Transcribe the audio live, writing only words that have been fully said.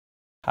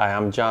Hi,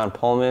 I'm John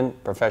Pullman,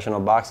 professional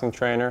boxing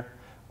trainer,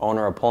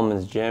 owner of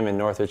Pullman's Gym in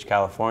Northridge,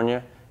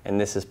 California, and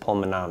this is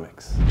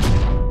Pullmanomics.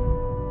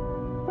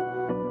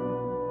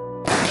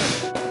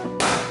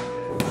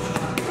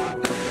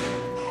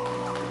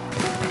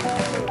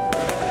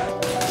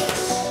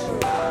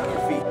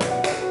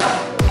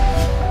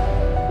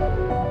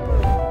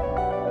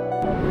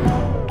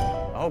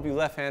 I hope you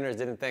left-handers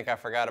didn't think I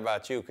forgot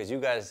about you, because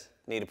you guys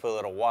need to put a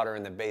little water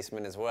in the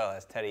basement as well,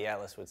 as Teddy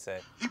Atlas would say.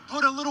 He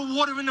put a little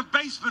water in the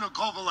basement of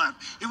Kovalev.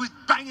 It was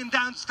banging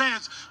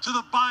downstairs to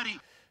the body.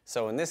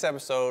 So in this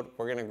episode,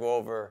 we're going to go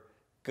over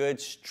good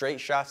straight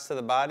shots to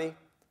the body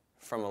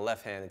from a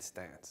left-handed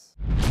stance.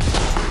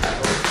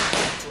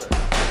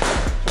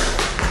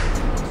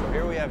 So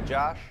here we have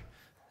Josh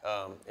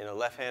in a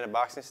left-handed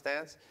boxing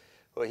stance.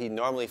 Well, he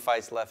normally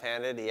fights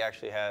left-handed. He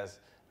actually has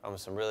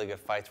some really good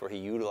fights where he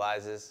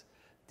utilizes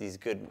these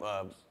good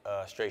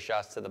straight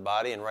shots to the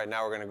body, and right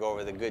now we're going to go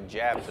over the good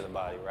jab to the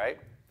body, right?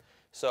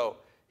 So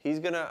he's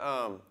going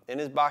to, in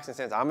his boxing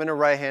stance, I'm in a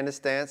right-handed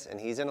stance, and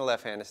he's in a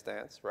left-handed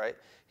stance, right?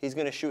 He's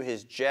going to shoot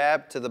his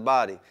jab to the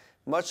body,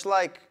 much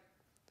like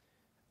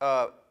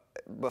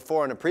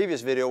before in a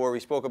previous video where we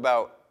spoke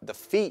about the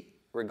feet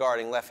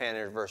regarding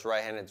left-handed versus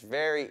right-handed. It's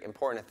very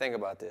important to think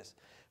about this.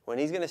 When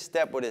he's going to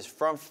step with his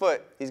front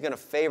foot, he's going to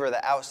favor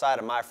the outside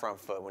of my front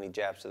foot when he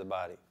jabs to the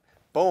body.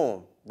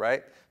 Boom,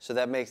 right? So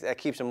that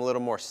keeps him a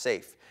little more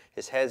safe.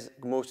 His head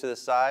moves to the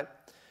side.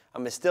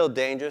 It's still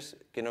dangerous,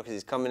 you know, because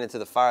he's coming into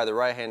the fire of the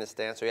right-handed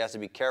stance, so he has to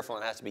be careful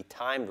and it has to be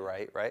timed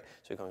right?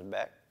 So he comes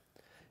back.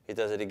 He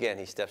does it again.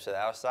 He steps to the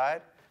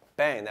outside.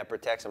 Bang, that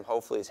protects him.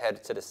 Hopefully his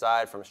head to the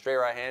side from a straight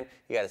right hand.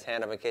 He got his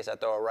hand up in case I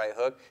throw a right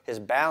hook. His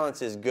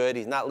balance is good.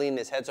 He's not leaning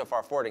his head so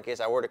far forward in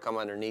case I were to come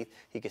underneath.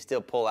 He can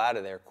still pull out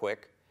of there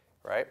quick,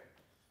 right?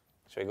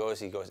 So he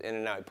goes in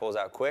and out. He pulls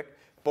out quick.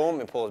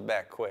 Boom, and pulls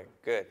back quick.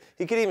 Good.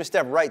 He could even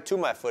step right to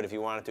my foot if he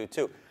wanted to,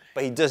 too.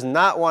 But he does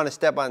not want to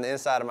step on the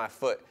inside of my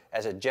foot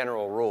as a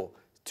general rule.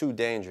 It's too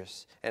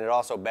dangerous. And it's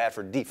also bad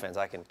for defense.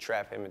 I can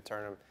trap him and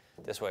turn him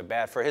this way.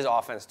 Bad for his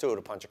offense, too,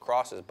 to punch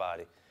across his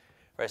body.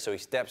 Right, so he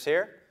steps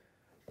here.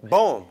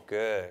 Boom.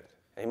 Good.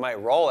 And he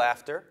might roll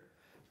after.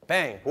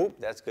 Bang. Whoop.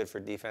 That's good for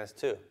defense,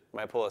 too. He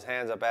might pull his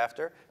hands up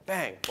after.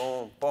 Bang.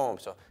 Boom. Boom.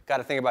 So got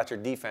to think about your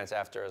defense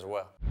after as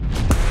well.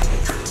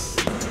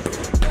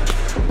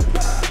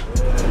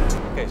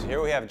 Okay, so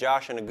here we have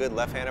Josh in a good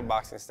left-handed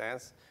boxing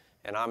stance,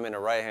 and I'm in a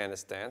right-handed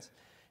stance.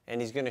 And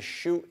he's going to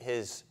shoot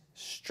his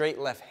straight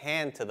left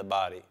hand to the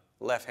body,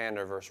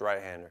 left-hander versus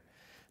right-hander.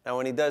 Now,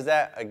 when he does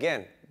that,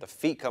 again, the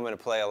feet come into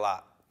play a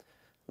lot,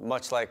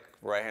 much like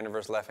right-hander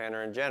versus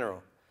left-hander in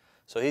general.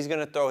 So he's going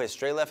to throw his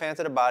straight left hand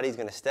to the body. He's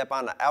going to step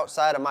on the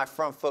outside of my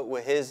front foot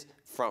with his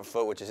front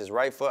foot, which is his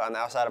right foot, on the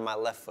outside of my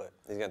left foot.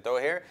 He's going to throw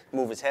it here,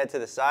 move his head to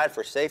the side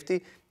for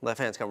safety. Left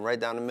hand's coming right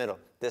down the middle.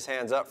 This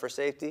hand's up for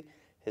safety.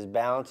 His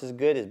balance is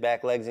good. His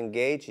back leg's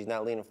engaged. He's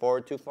not leaning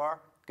forward too far.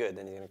 Good.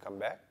 Then he's going to come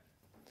back.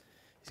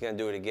 He's going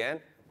to do it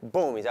again.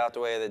 Boom. He's out the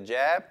way of the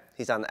jab.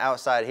 He's on the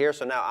outside here.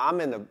 So now I'm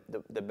in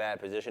the bad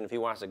position. If he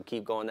wants to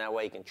keep going that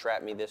way, he can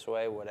trap me this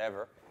way,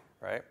 whatever,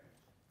 right?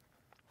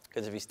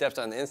 Because if he steps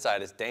on the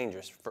inside, it's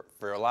dangerous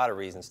for a lot of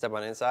reasons. Step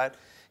on the inside,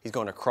 he's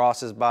going to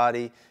cross his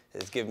body.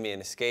 It's giving me an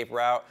escape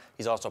route.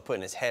 He's also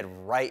putting his head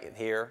right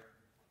here.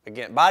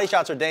 Again, body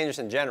shots are dangerous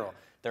in general.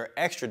 They're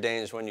extra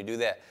dangerous when you do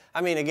that.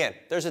 I mean, again,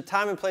 there's a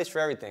time and place for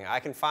everything. I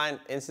can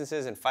find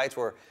instances in fights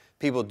where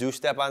people do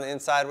step on the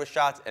inside with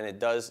shots, and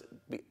it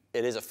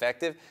is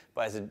effective,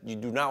 but you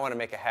do not want to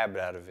make a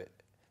habit out of it,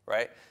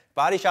 right?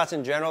 Body shots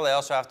in general, they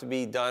also have to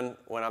be done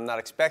when I'm not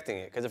expecting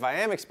it, because if I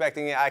am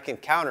expecting it, I can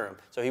counter him.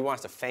 So he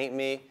wants to feint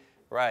me,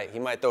 right? He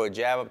might throw a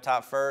jab up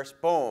top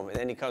first, boom, and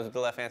then he comes with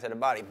the left hand to the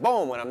body,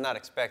 boom, when I'm not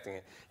expecting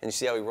it. And you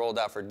see how he rolled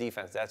out for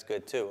defense. That's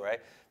good too, right?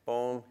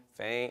 Boom,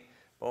 feint.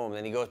 Boom,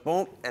 then he goes,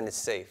 boom, and it's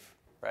safe,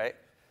 right?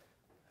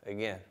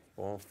 Again,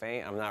 boom,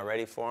 feint, I'm not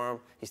ready for him.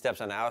 He steps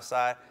on the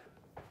outside,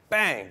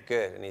 bang,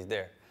 good, and he's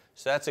there.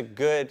 So that's a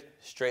good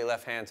straight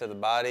left hand to the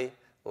body,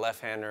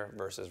 left-hander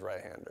versus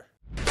right-hander.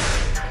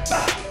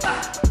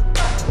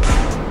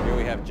 Here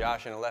we have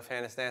Josh in a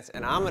left-handed stance,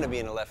 and I'm going to be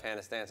in a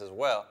left-handed stance as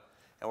well.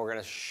 And we're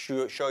going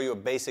to show you a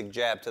basic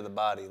jab to the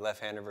body,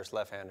 left-hander versus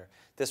left-hander.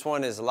 This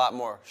one is a lot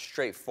more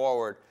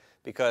straightforward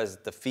because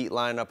the feet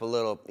line up a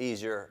little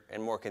easier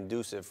and more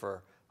conducive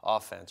for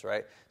offense,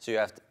 right?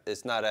 So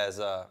it's not as,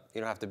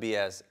 you don't have to be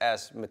as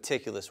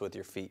meticulous with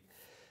your feet,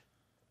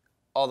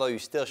 although you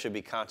still should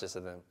be conscious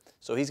of them.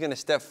 So he's going to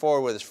step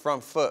forward with his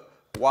front foot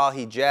while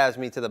he jabs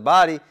me to the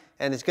body,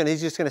 and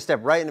he's just going to step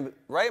right in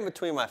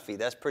between my feet.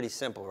 That's pretty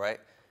simple, right?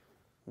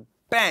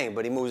 Bang,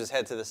 but he moves his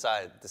head to the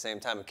side at the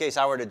same time. In case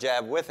I were to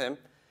jab with him,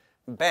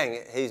 bang,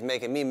 he's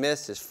making me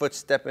miss, his foot's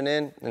stepping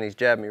in, and he's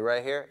jabbing me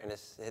right here, and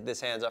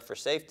this hand's up for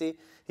safety.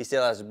 He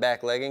still has his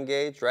back leg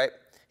engaged, right?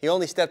 He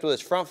only stepped with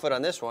his front foot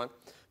on this one,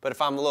 but if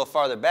I'm a little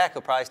farther back,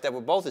 he'll probably step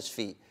with both his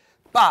feet.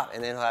 Bop,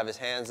 and then he'll have his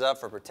hands up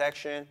for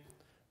protection,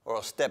 or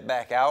he'll step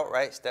back out,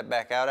 right? Step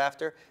back out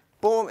after.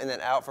 Boom, and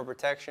then out for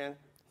protection.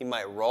 He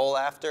might roll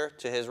after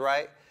to his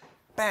right.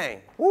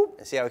 bang, whoop.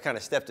 And see how he kind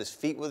of stepped his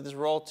feet with his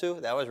roll too?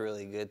 That was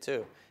really good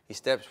too. He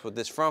steps with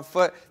this front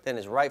foot, then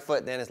his right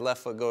foot, then his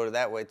left foot go to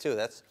that way too.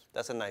 That's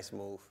a nice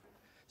move.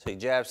 So he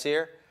jabs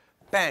here,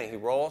 bang, he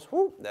rolls,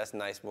 whoop, that's a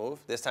nice move.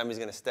 This time he's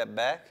gonna step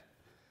back,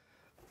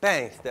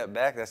 bang, step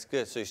back, that's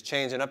good. So he's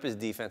changing up his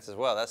defense as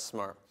well, that's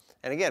smart.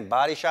 And again,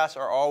 body shots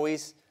are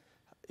always,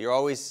 you're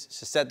always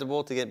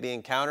susceptible to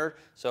being countered.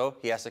 So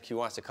he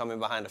wants to come in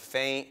behind a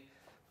feint,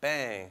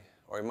 bang.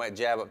 Or he might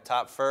jab up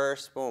top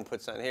first, boom,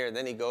 put something here,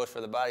 then he goes for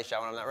the body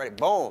shot when I'm not ready,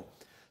 boom.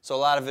 So a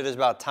lot of it is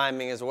about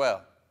timing as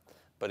well.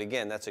 But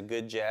again, that's a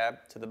good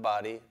jab to the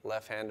body,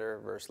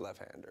 left-hander versus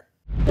left-hander.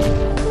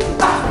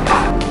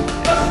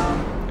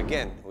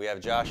 Again, we have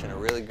Josh in a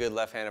really good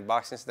left-handed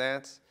boxing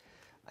stance,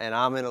 and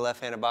I'm in a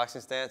left-handed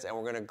boxing stance, and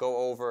we're gonna go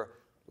over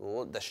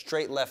the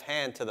straight left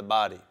hand to the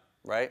body,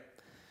 right?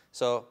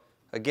 So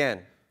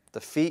again, the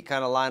feet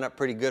kind of line up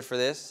pretty good for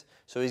this.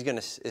 So he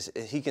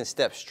can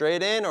step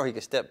straight in, or he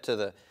can step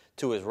to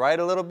his right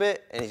a little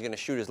bit, and he's gonna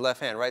shoot his left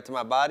hand right to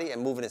my body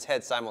and moving his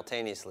head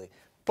simultaneously.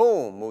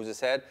 Boom, moves his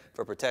head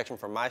for protection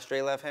from my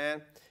straight left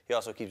hand. He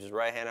also keeps his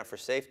right hand up for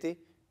safety.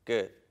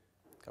 Good.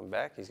 Come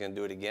back, he's gonna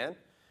do it again.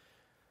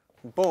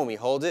 Boom, he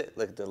holds it.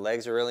 Look, the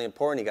legs are really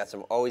important.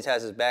 Always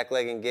has his back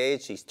leg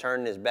engaged. He's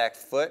turning his back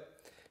foot.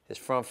 His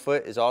front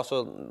foot is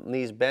also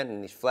knees bent,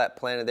 and he's flat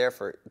planted there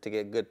to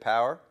get good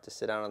power to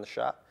sit down on the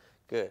shot.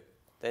 Good.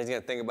 Then he's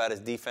going to think about his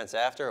defense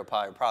after.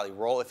 He'll probably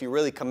roll. If he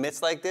really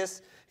commits like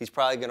this, he's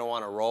probably going to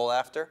want to roll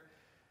after.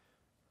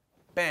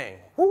 Bang.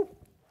 Whoop.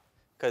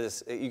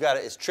 Because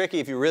it's tricky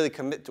if you really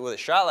commit with a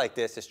shot like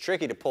this, it's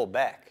tricky to pull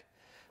back.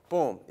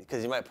 Boom.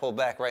 Because you might pull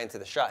back right into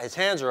the shot. His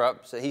hands are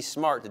up, so he's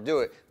smart to do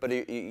it. But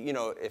you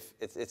know, if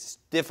it's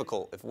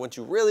difficult. Once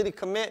you really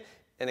commit,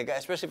 and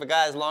especially if a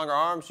guy has longer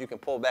arms, you can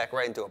pull back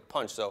right into a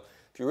punch. So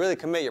if you really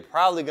commit, you're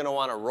probably going to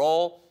want to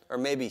roll or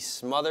maybe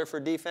smother for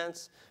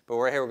defense. But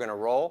right here, we're going to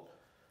roll.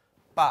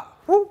 Bah,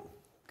 whoop.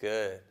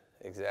 Good.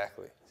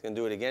 Exactly. He's going to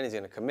do it again. He's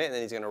going to commit, and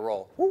then he's going to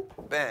roll. Whoop.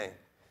 Bang.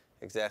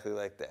 Exactly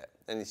like that.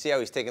 And you see how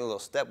he's taking a little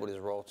step with his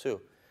roll, too.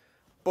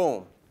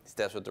 Boom. He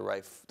steps with the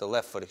left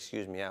foot,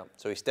 out.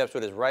 So he steps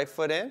with his right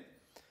foot in.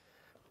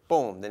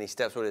 Boom. Then he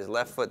steps with his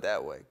left foot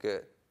that way.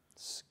 Good.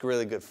 It's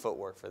really good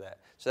footwork for that.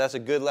 So that's a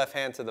good left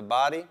hand to the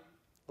body.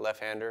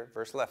 Left-hander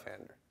versus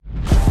left-hander.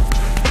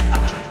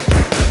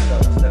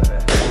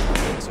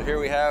 So here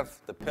we have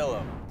the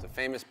pillow. It's a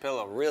famous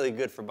pillow, really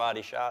good for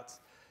body shots.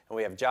 And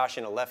we have Josh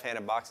in a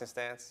left-handed boxing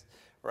stance,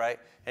 right?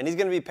 And he's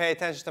going to be paying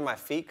attention to my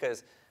feet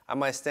because I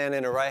might stand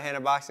in a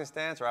right-handed boxing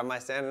stance or I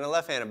might stand in a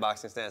left-handed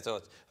boxing stance. So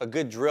it's a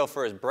good drill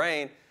for his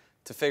brain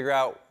to figure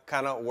out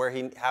kind of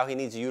how he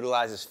needs to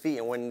utilize his feet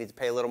and when he needs to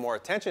pay a little more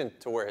attention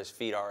to where his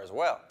feet are as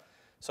well.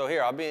 So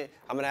here, I'm going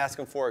to ask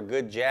him for a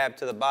good jab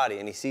to the body,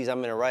 and he sees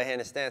I'm in a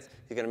right-handed stance.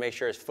 He's going to make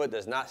sure his foot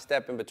does not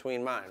step in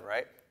between mine,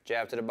 right?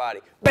 Jab to the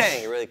body.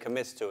 Bang! He really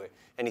commits to it.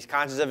 And he's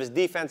conscious of his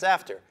defense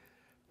after.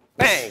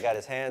 Bang! He got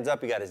his hands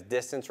up. He got his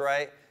distance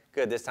right.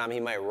 Good. This time he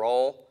might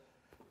roll.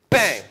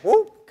 Bang!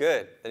 Whoop!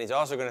 Good. Then he's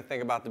also going to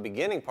think about the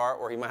beginning part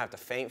where he might have to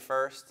feint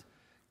first.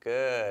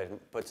 Good.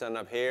 Put something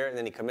up here, and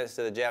then he commits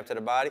to the jab to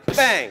the body.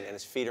 Bang! And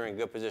his feet are in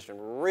good position.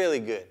 Really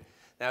good.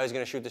 Now he's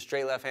going to shoot the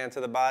straight left hand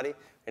to the body,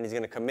 and he's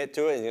going to commit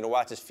to it. He's going to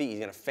watch his feet. He's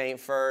going to feint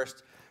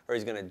first, or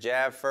he's going to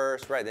jab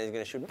first. Right, then he's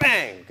going to shoot.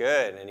 Bang!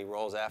 Good. And he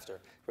rolls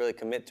after. Really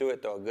commit to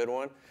it. Throw a good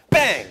one.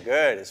 Bang!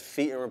 Good. His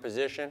feet are in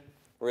position.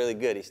 Really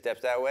good. He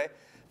steps that way.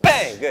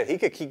 Bang! Good. He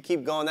could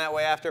keep going that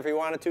way after if he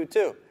wanted to,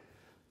 too.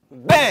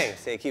 Bang!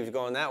 See, he keeps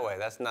going that way.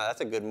 That's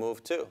a good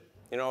move, too.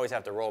 You don't always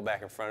have to roll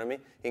back in front of me.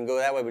 He can go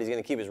that way, but he's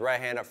going to keep his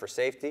right hand up for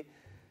safety.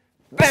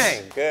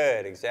 Bang!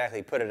 Good. Exactly.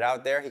 He put it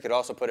out there. He could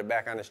also put it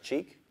back on his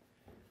cheek.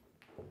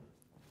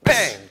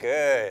 Bang!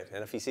 Good.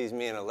 And if he sees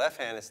me in a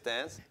left-handed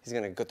stance, he's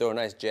going to throw a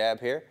nice jab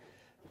here.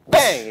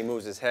 Bang! He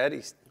moves his head.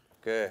 He's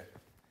good.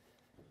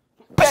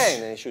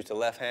 Bang! Then he shoots the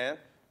left hand.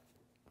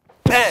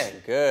 Bang!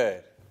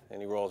 Good.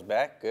 And he rolls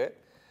back. Good.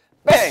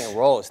 Bang!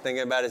 Rolls.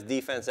 Thinking about his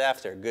defense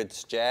after. Good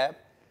jab.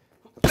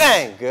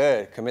 Bang!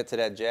 Good. Commit to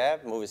that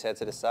jab. Move his head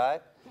to the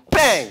side.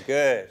 Bang!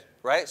 Good.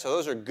 Right? So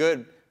those are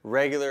good,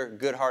 regular,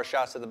 good hard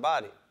shots to the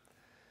body.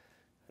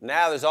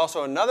 Now there's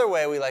also another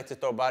way we like to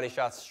throw body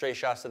shots, straight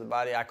shots to the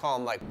body. I call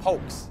them like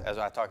pokes, as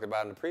I talked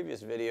about in the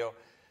previous video.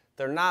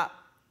 They're not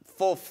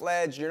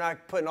full-fledged. You're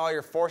not putting all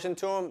your force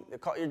into them.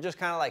 You're just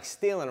kind of like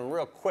stealing them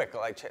real quick,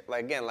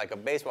 again, like a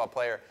baseball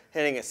player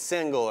hitting a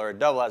single or a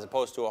double as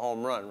opposed to a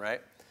home run,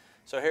 right?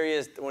 So here he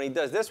is. When he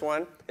does this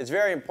one, it's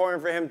very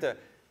important for him to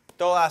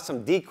throw out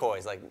some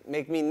decoys, like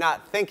make me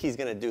not think he's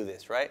going to do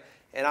this, right?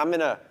 And I'm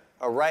in a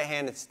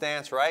right-handed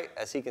stance, right,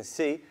 as he can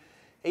see.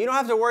 And you don't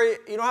have to worry,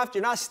 you're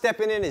not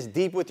stepping in as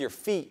deep with your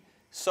feet,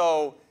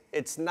 so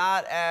it's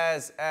not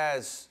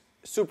as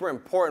super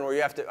important where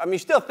you have to, I mean, you're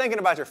still thinking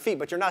about your feet,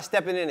 but you're not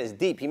stepping in as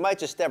deep. He might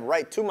just step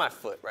right to my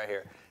foot right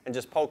here and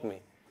just poke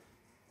me.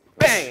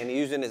 bang, and he's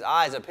using his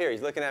eyes up here.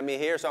 He's looking at me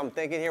here, so I'm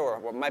thinking here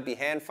where might be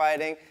hand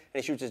fighting, and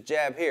he shoots his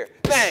jab here.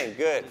 Bang,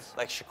 good.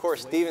 Like Shakur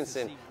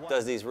Stevenson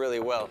does these really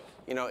well.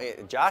 You know,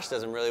 Josh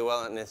does them really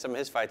well in some of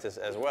his fights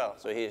as well.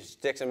 So he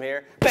sticks him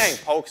here, bang,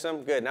 pokes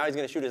him, good. Now he's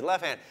going to shoot his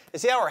left hand. You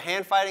see how we're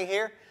hand fighting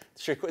here?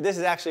 This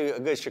is actually a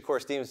good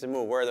Shakur Stevenson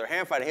move where they're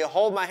hand fighting. He'll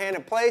hold my hand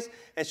in place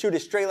and shoot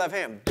his straight left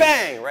hand,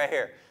 bang, right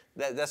here.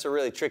 That's a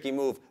really tricky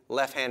move,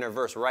 left-hander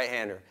versus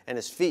right-hander. And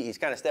his feet, he's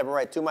kind of stepping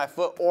right to my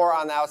foot or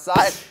on the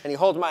outside, and he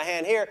holds my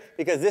hand here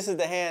because this is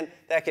the hand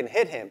that can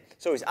hit him.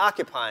 So he's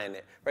occupying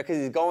it, right? Because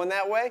he's going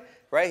that way,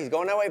 right? He's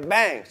going that way,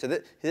 bang. So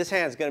this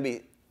hand's going to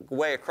be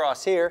way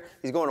across here.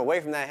 He's going away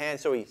from that hand,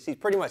 so he's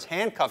pretty much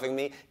handcuffing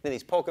me, then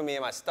he's poking me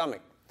in my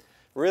stomach.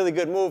 Really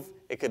good move.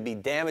 It could be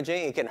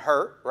damaging. It can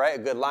hurt, right?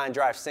 A good line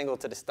drive single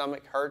to the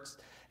stomach hurts.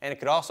 And it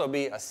could also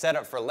be a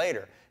setup for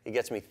later. It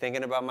gets me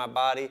thinking about my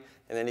body,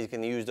 and then he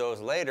can use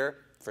those later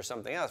for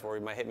something else where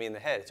he might hit me in the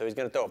head. So he's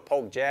going to throw a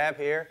poke jab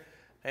here,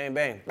 bang,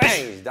 bang,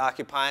 bang. He's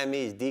occupying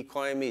me, he's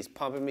decoying me, he's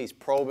pumping me, he's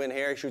probing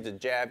here. He shoots a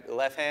jab,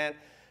 left hand,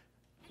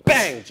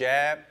 bang,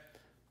 jab,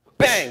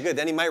 bang, good.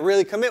 Then he might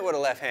really commit with a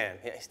left hand.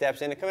 He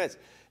steps in and commits,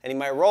 and he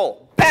might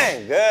roll,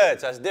 bang, good.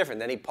 So that's different.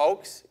 Then he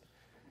pokes,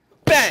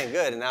 bang,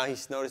 good. And now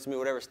he's noticed me,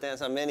 whatever stance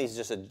I'm in, he's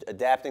just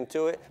adapting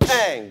to it,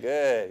 bang,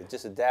 good.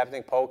 Just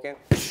adapting, poking,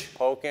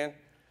 poking.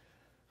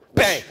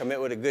 Bang, commit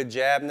with a good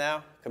jab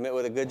now. Commit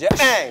with a good jab,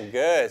 bang,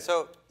 good.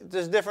 So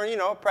there's different, you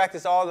know,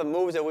 practice all the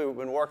moves that we've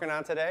been working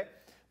on today.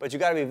 But you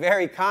got to be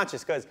very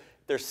conscious because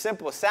they're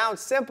simple, sound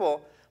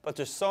simple, but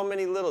there's so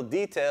many little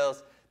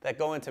details that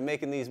go into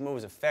making these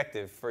moves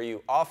effective for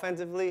you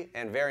offensively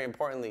and very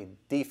importantly,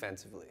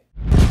 defensively.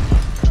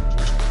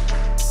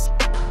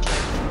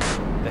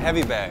 The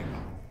heavy bag,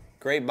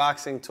 great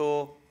boxing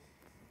tool,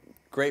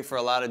 great for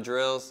a lot of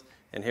drills.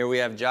 And here we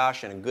have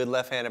Josh in a good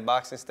left-handed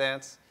boxing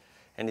stance.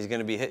 And he's going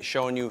to be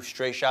showing you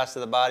straight shots to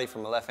the body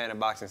from a left-handed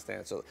boxing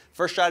stance. So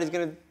first shot he's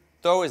going to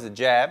throw is the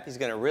jab. He's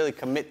going to really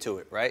commit to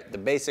it, right? The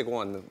basic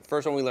one, the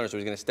first one we learned. So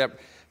he's going to step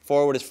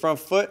forward with his front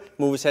foot,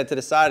 move his head to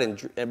the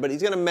side, but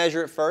he's going to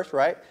measure it first,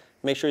 right?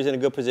 Make sure he's in a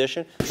good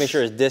position. Make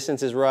sure his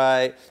distance is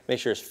right. Make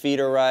sure his feet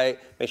are right.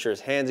 Make sure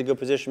his hand's in good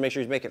position. Make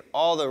sure he's making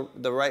all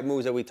the right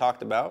moves that we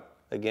talked about.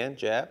 Again,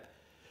 jab.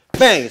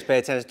 Bang, he's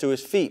paying attention to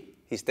his feet.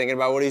 He's thinking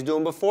about what he's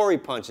doing before he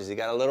punches. He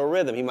got a little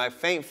rhythm. He might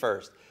feint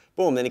first.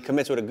 Boom, then he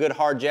commits with a good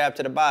hard jab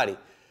to the body.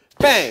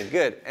 Bang,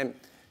 good. And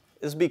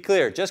let's be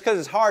clear, just because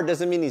it's hard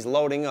doesn't mean he's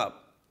loading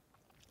up.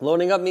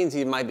 Loading up means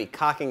he might be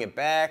cocking it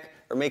back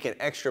or making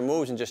extra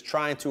moves and just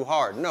trying too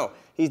hard. No,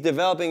 he's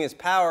developing his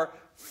power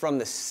from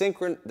the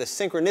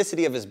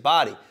synchronicity of his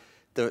body.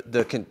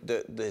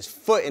 His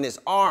foot and his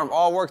arm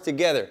all work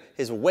together.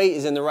 His weight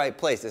is in the right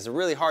place. It's a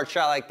really hard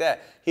shot like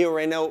that. He or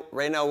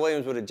Raynell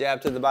Williams would have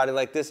jabbed to the body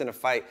like this in a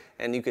fight,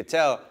 and you could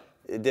tell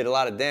it did a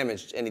lot of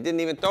damage, and he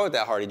didn't even throw it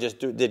that hard. He just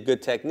did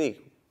good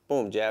technique.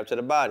 Boom, jab to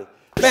the body.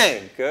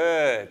 Bang,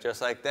 good,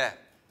 just like that.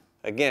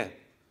 Again,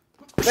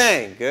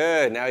 bang,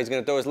 good. Now he's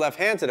going to throw his left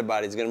hand to the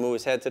body. He's going to move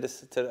his head to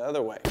the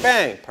other way.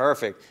 Bang,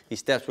 perfect. He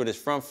steps with his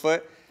front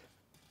foot.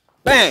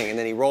 Bang, and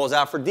then he rolls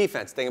out for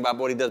defense. Think about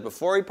what he does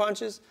before he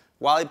punches,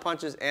 while he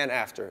punches, and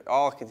after.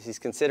 He's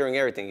considering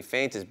everything. He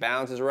feints, his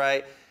balance is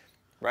right.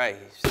 Right,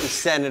 he's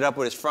setting it up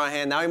with his front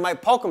hand. Now he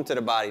might poke him to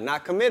the body,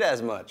 not commit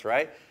as much,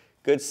 right?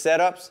 Good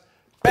setups.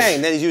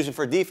 Bang, then he's using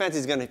for defense.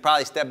 He's going to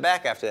probably step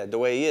back after that, the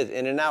way he is,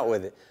 in and out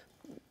with it.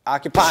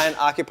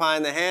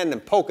 Occupying the hand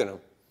and poking him.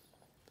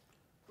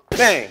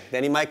 Bang,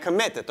 then he might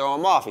commit to throw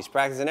him off. He's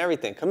practicing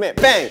everything. Commit,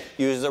 bang,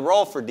 uses a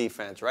roll for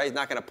defense, right? He's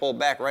not going to pull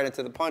back right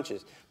into the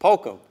punches.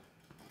 Poke him.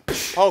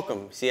 Poke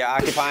him. See,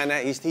 occupying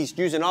that. He's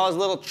using all his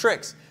little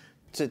tricks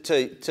to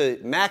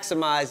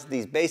maximize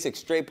these basic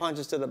straight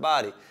punches to the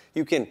body.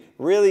 You can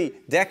really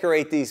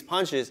decorate these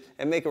punches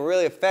and make them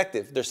really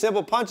effective. They're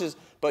simple punches,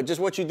 but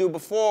just what you do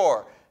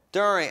before,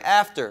 during,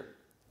 after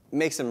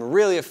makes them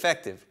really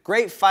effective.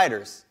 Great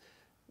fighters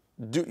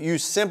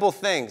use simple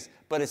things,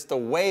 but it's the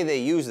way they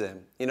use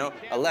them. You know,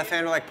 a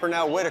left-hander like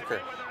Pernell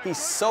Whitaker, he's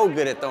so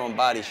good at throwing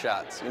body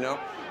shots, you know.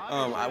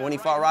 When he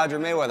fought Roger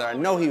Mayweather, I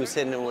know he was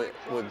hitting him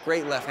with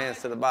great left hands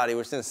to the body,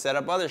 which then set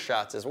up other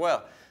shots as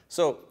well.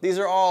 So these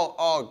are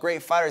all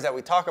great fighters that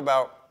we talk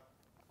about,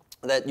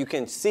 that you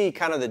can see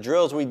kind of the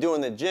drills we do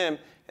in the gym,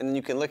 and then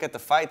you can look at the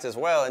fights as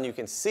well, and you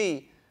can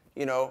see,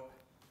 you know,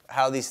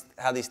 how these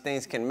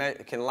things can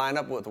line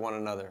up with one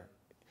another.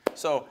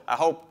 So I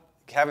hope,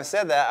 having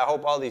said that, I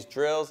hope all these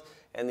drills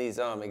and these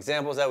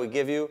examples that we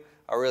give you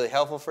are really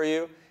helpful for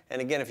you.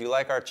 And again, if you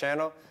like our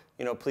channel,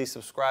 you know, please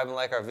subscribe and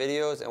like our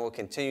videos, and we'll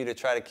continue to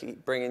try to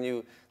keep bringing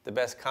you the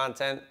best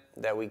content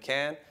that we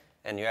can.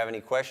 And you have any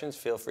questions,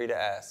 feel free to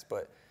ask.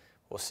 But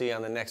we'll see you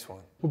on the next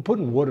one. We're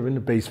putting water in the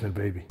basement,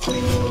 baby.